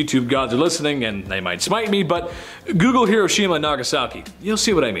case the YouTube gods are listening and they might smite me, but Google Hiroshima and Nagasaki. You'll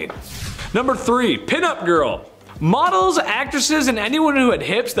see what I mean. Number 3, pinup girl. Models, actresses, and anyone who had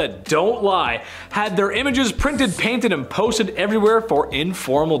hips that don't lie had their images printed, painted, and posted everywhere for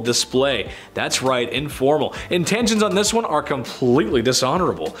informal display. That's right, informal. Intentions on this one are completely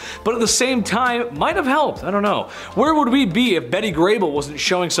dishonorable, but at the same time, might have helped, I don't know. Where would we be if Betty Grable wasn't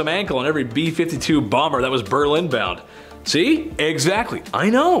showing some ankle on every B-52 bomber that was Berlin bound? See? Exactly, I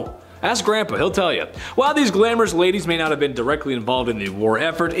know. Ask Grandpa, he'll tell you. While these glamorous ladies may not have been directly involved in the war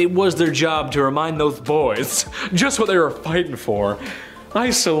effort, it was their job to remind those boys just what they were fighting for. I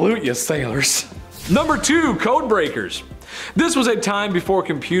salute you, sailors. Number 2, code breakers. This was a time before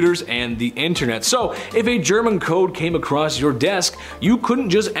computers and the internet, so if a German code came across your desk, you couldn't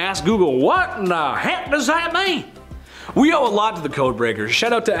just ask Google, what in the heck does that mean? We owe a lot to the code breakers.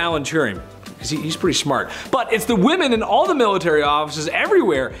 Shout out to Alan Turing. He's pretty smart. But it's the women in all the military offices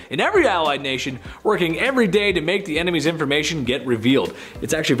everywhere, in every allied nation, working every day to make the enemy's information get revealed.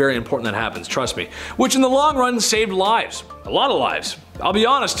 It's actually very important that happens, trust me. Which in the long run saved lives. A lot of lives. I'll be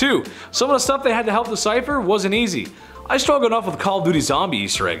honest too, some of the stuff they had to help decipher wasn't easy. I struggle enough with Call of Duty zombie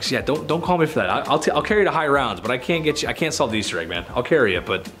Easter eggs. Yeah, don't call me for that. I'll carry you to high rounds, but I can't solve the Easter egg, man. I'll carry it,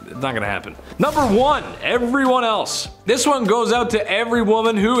 but it's not gonna happen. Number 1, everyone else. This one goes out to every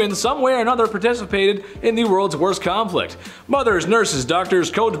woman who in some way or another participated in the world's worst conflict. Mothers, nurses,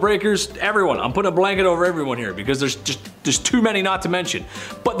 doctors, code breakers, everyone. I'm putting a blanket over everyone here because there's too many not to mention.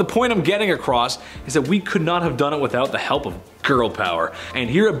 But the point I'm getting across is that we could not have done it without the help of girl power. And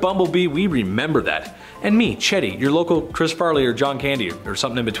here at Bumblebee, we remember that. And me, Chetty, your local Chris Farley or John Candy or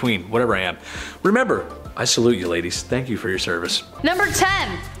something in between, whatever I am. Remember, I salute you ladies. Thank you for your service. Number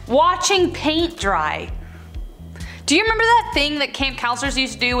 10, watching paint dry. Do you remember that thing that camp counselors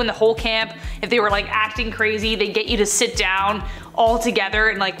used to do in the whole camp? If they were like acting crazy, they'd get you to sit down all together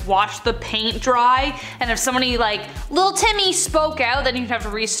and like watch the paint dry. And if somebody like, little Timmy spoke out, then you'd have to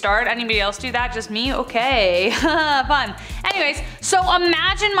restart. Anybody else do that? Just me? Okay, fun. Anyways, so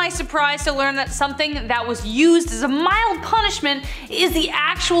imagine my surprise to learn that something that was used as a mild punishment is the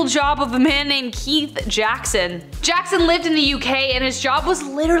actual job of a man named Keith Jackson. Jackson lived in the UK and his job was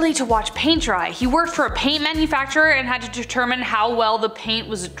literally to watch paint dry. He worked for a paint manufacturer and had to determine how well the paint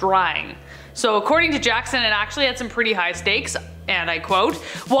was drying. So according to Jackson, it actually had some pretty high stakes, and I quote,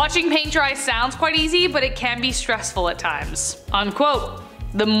 "Watching paint dry sounds quite easy, but it can be stressful at times." Unquote.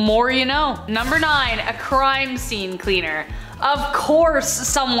 The more you know. Number 9, a crime scene cleaner. Of course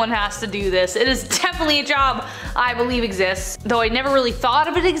someone has to do this. It is definitely a job I believe exists, though I never really thought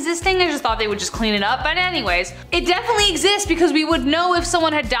of it existing. I just thought they would just clean it up. But anyways, it definitely exists because we would know if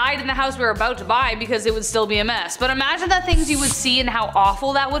someone had died in the house we were about to buy because it would still be a mess. But imagine the things you would see and how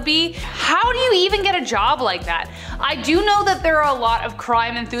awful that would be. How do you even get a job like that? I do know that there are a lot of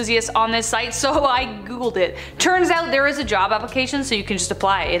crime enthusiasts on this site, so I googled it. Turns out there is a job application, so you can just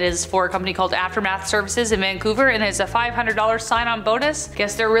apply. It is for a company called Aftermath Services in Vancouver, and it's a $500 sign-on bonus.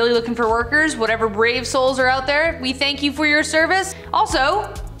 Guess they're really looking for workers. Whatever brave souls are out there, we thank you for your service. Also,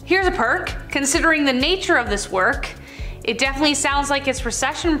 here's a perk. Considering the nature of this work, it definitely sounds like it's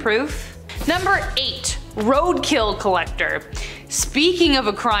recession-proof. Number 8, roadkill collector. Speaking of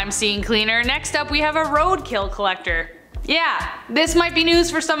a crime scene cleaner, next up we have a roadkill collector. Yeah, this might be news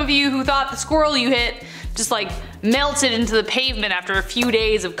for some of you who thought the squirrel you hit just like melted into the pavement after a few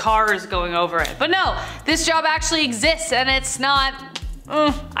days of cars going over it. But no, this job actually exists and it's not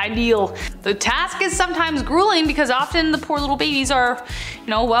ideal. The task is sometimes grueling because often the poor little babies are,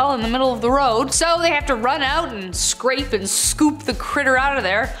 well, in the middle of the road. So they have to run out and scrape and scoop the critter out of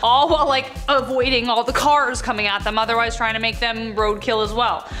there, all while like avoiding all the cars coming at them, otherwise trying to make them roadkill as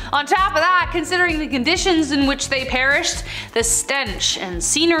well. On top of that, considering the conditions in which they perished, the stench and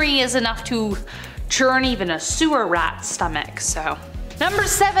scenery is enough to churn even a sewer rat's stomach, so. Number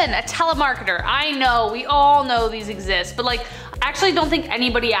 7, a telemarketer. I know, we all know these exist, but like, I actually don't think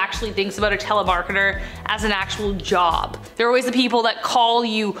anybody actually thinks about a telemarketer as an actual job. They're always the people that call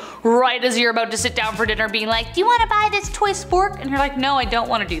you right as you're about to sit down for dinner being like, do you want to buy this toy spork? And you're like, no, I don't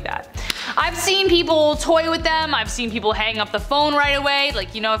want to do that. I've seen people toy with them. I've seen people hang up the phone right away.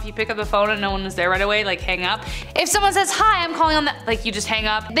 Like, if you pick up the phone and no one is there right away, like hang up. If someone says, hi, I'm calling on that, like you just hang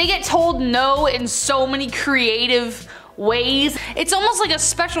up. They get told no in so many creative ways. It's almost like a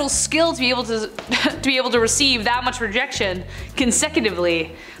special skill to be able to receive that much rejection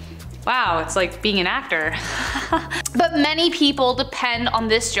consecutively. Wow, it's like being an actor. But many people depend on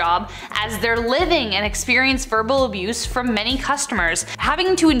this job as their living and experience verbal abuse from many customers.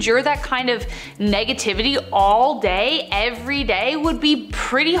 Having to endure that kind of negativity all day, every day would be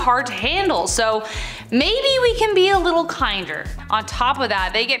pretty hard to handle. So maybe we can be a little kinder. On top of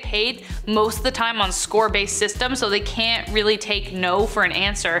that, they get paid most of the time on score-based systems, so they can't really take no for an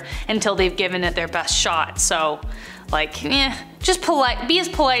answer until they've given it their best shot. So like, just be as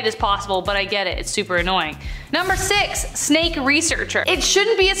polite as possible, but I get it, it's super annoying. Number 6, snake researcher. It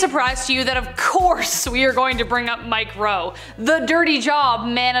shouldn't be a surprise to you that of course we are going to bring up Mike Rowe, the dirty job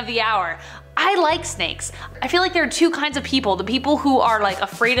man of the hour. I like snakes. I feel like there are two kinds of people. The people who are like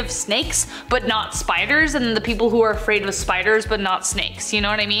afraid of snakes but not spiders, and the people who are afraid of spiders but not snakes, you know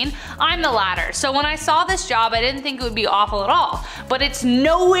what I mean? I'm the latter. So when I saw this job, I didn't think it would be awful at all, but it's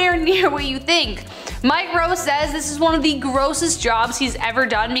nowhere near what you think. Mike Rowe says this is one of the grossest jobs he's ever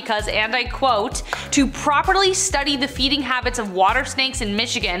done because, and I quote, to properly study the feeding habits of water snakes in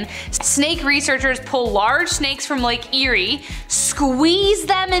Michigan, snake researchers pull large snakes from Lake Erie, squeeze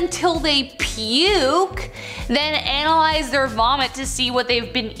them until they puke, then analyze their vomit to see what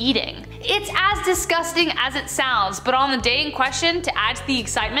they've been eating. It's as disgusting as it sounds, but on the day in question, to add to the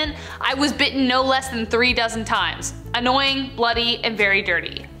excitement, I was bitten no less than 36 times. Annoying, bloody, and very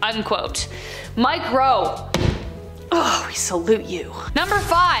dirty. Unquote. Mike Rowe. Oh, we salute you. Number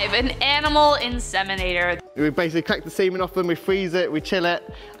 5, an animal inseminator. We basically collect the semen off them, we freeze it, we chill it,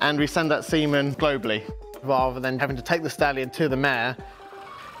 and we send that semen globally. Rather than having to take the stallion to the mare,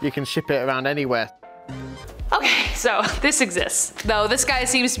 you can ship it around anywhere. Okay, so this exists. Though this guy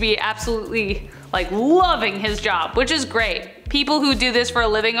seems to be absolutely like loving his job, which is great. People who do this for a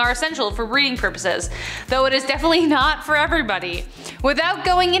living are essential for breeding purposes, though it is definitely not for everybody. Without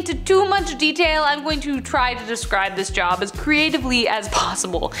going into too much detail, I'm going to try to describe this job as creatively as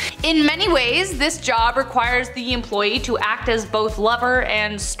possible. In many ways, this job requires the employee to act as both lover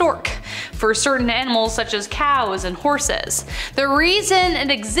and stork for certain animals such as cows and horses. The reason it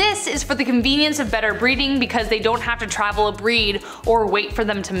exists is for the convenience of better breeding because they don't have to travel a breed or wait for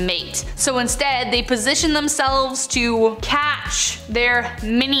them to mate. So instead, they position themselves to catch their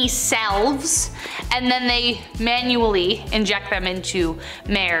mini selves and then they manually inject them into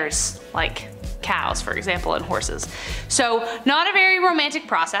mares, like cows, for example, and horses. So not a very romantic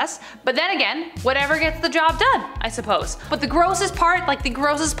process, but then again, whatever gets the job done, I suppose. But the grossest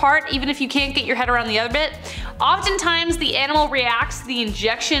part, even if you can't get your head around the other bit, oftentimes the animal reacts to the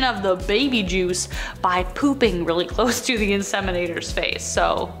injection of the baby juice by pooping really close to the inseminator's face.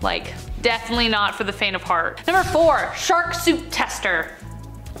 So like, definitely not for the faint of heart. Number 4, shark suit tester.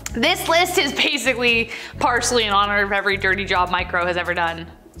 This list is basically partially in honor of every dirty job Mike Rowe has ever done.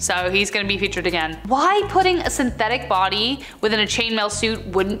 So he's gonna be featured again. Why putting a synthetic body within a chainmail suit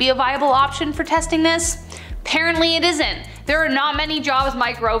wouldn't be a viable option for testing this? Apparently it isn't. There are not many jobs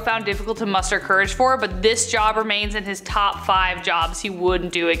Mike Rowe found difficult to muster courage for, but this job remains in his top 5 jobs he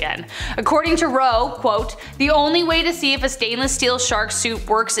wouldn't do again. According to Rowe, quote, the only way to see if a stainless steel shark suit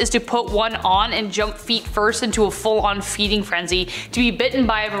works is to put one on and jump feet first into a full-on feeding frenzy, to be bitten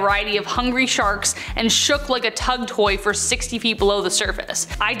by a variety of hungry sharks and shook like a tug toy for 60 feet below the surface.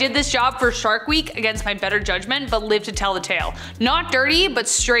 I did this job for Shark Week against my better judgment, but lived to tell the tale. Not dirty, but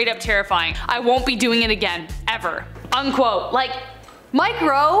straight up terrifying. I won't be doing it again, ever. Unquote. Like, Mike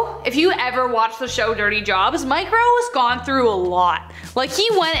Rowe, if you ever watched the show Dirty Jobs, Mike Rowe has gone through a lot. Like, he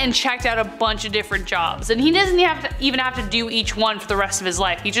went and checked out a bunch of different jobs, and he doesn't even have to do each one for the rest of his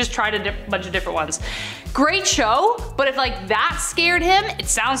life. He just tried a bunch of different ones. Great show, but if like that scared him, it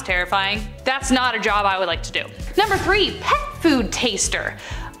sounds terrifying. That's not a job I would like to do. Number 3, pet food taster.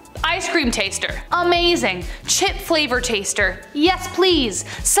 Ice cream taster, amazing. Chip flavor taster, yes please.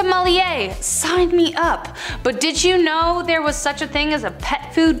 Sommelier, sign me up. But did you know there was such a thing as a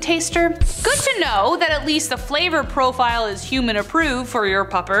pet food taster? Good to know that at least the flavor profile is human approved for your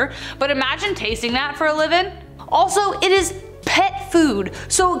pupper, but imagine tasting that for a living. Also, it is pet food,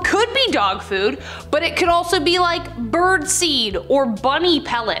 so it could be dog food, but it could also be like bird seed or bunny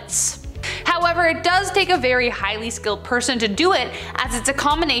pellets. However, it does take a very highly skilled person to do it, as it's a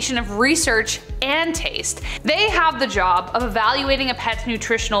combination of research and taste. They have the job of evaluating a pet's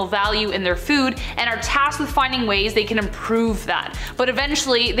nutritional value in their food and are tasked with finding ways they can improve that. But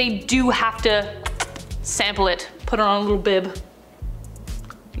eventually, they do have to sample it, put it on a little bib.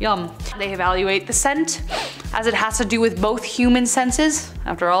 Yum. They evaluate the scent, as it has to do with both human senses.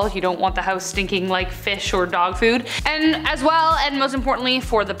 After all, you don't want the house stinking like fish or dog food. And as well, and most importantly,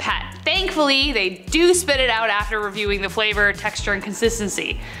 for the pet. Thankfully, they do spit it out after reviewing the flavor, texture, and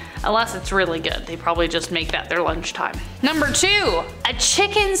consistency. Unless it's really good, they probably just make that their lunchtime. Number 2, a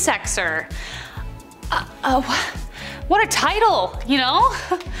chicken sexer. What a title, you know?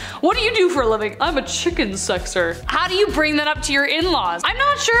 What do you do for a living? I'm a chicken sexer. How do you bring that up to your in-laws? I'm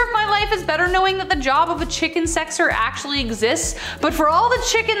not sure if my life is better knowing that the job of a chicken sexer actually exists, but for all the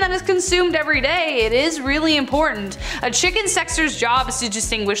chicken that is consumed every day, it is really important. A chicken sexer's job is to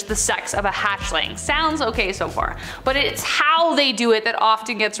distinguish the sex of a hatchling. Sounds okay so far, but it's how they do it that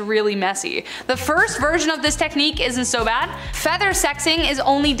often gets really messy. The first version of this technique isn't so bad. Feather sexing is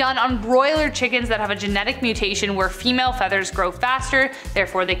only done on broiler chickens that have a genetic mutation where female feathers grow faster,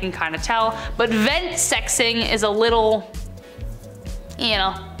 therefore they can kind of tell. But vent sexing is a little, you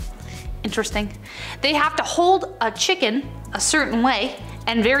know, interesting. They have to hold a chicken a certain way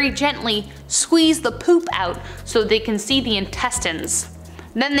and very gently squeeze the poop out so they can see the intestines.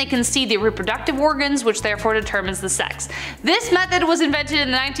 Then they can see the reproductive organs, which therefore determines the sex. This method was invented in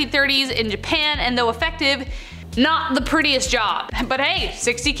the 1930s in Japan, and though effective, not the prettiest job. But hey,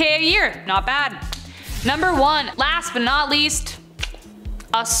 $60K a year, not bad. Number 1, last but not least,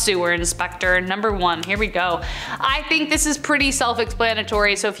 a sewer inspector. Number 1, here we go. I think this is pretty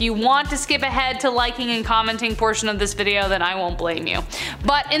self-explanatory, so if you want to skip ahead to liking and commenting portion of this video, then I won't blame you.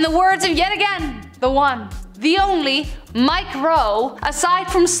 But in the words of yet again, the one, the only, Mike Rowe, aside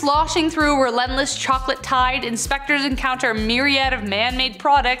from sloshing through a relentless chocolate tide, inspectors encounter a myriad of man-made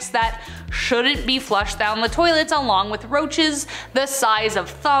products that shouldn't be flushed down the toilets, along with roaches the size of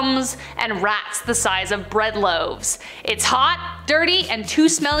thumbs and rats the size of bread loaves. It's hot, dirty, and too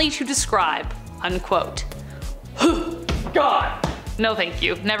smelly to describe, unquote. God. No thank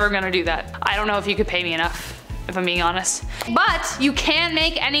you, never gonna do that. I don't know if you could pay me enough, if I'm being honest. But you can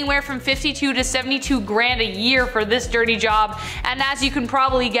make anywhere from 52 to 72 grand a year for this dirty job, and as you can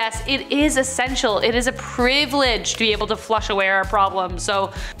probably guess, it is essential. It is a privilege to be able to flush away our problems.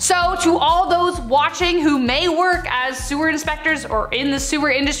 So to all those watching who may work as sewer inspectors or in the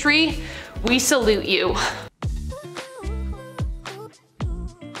sewer industry, we salute you.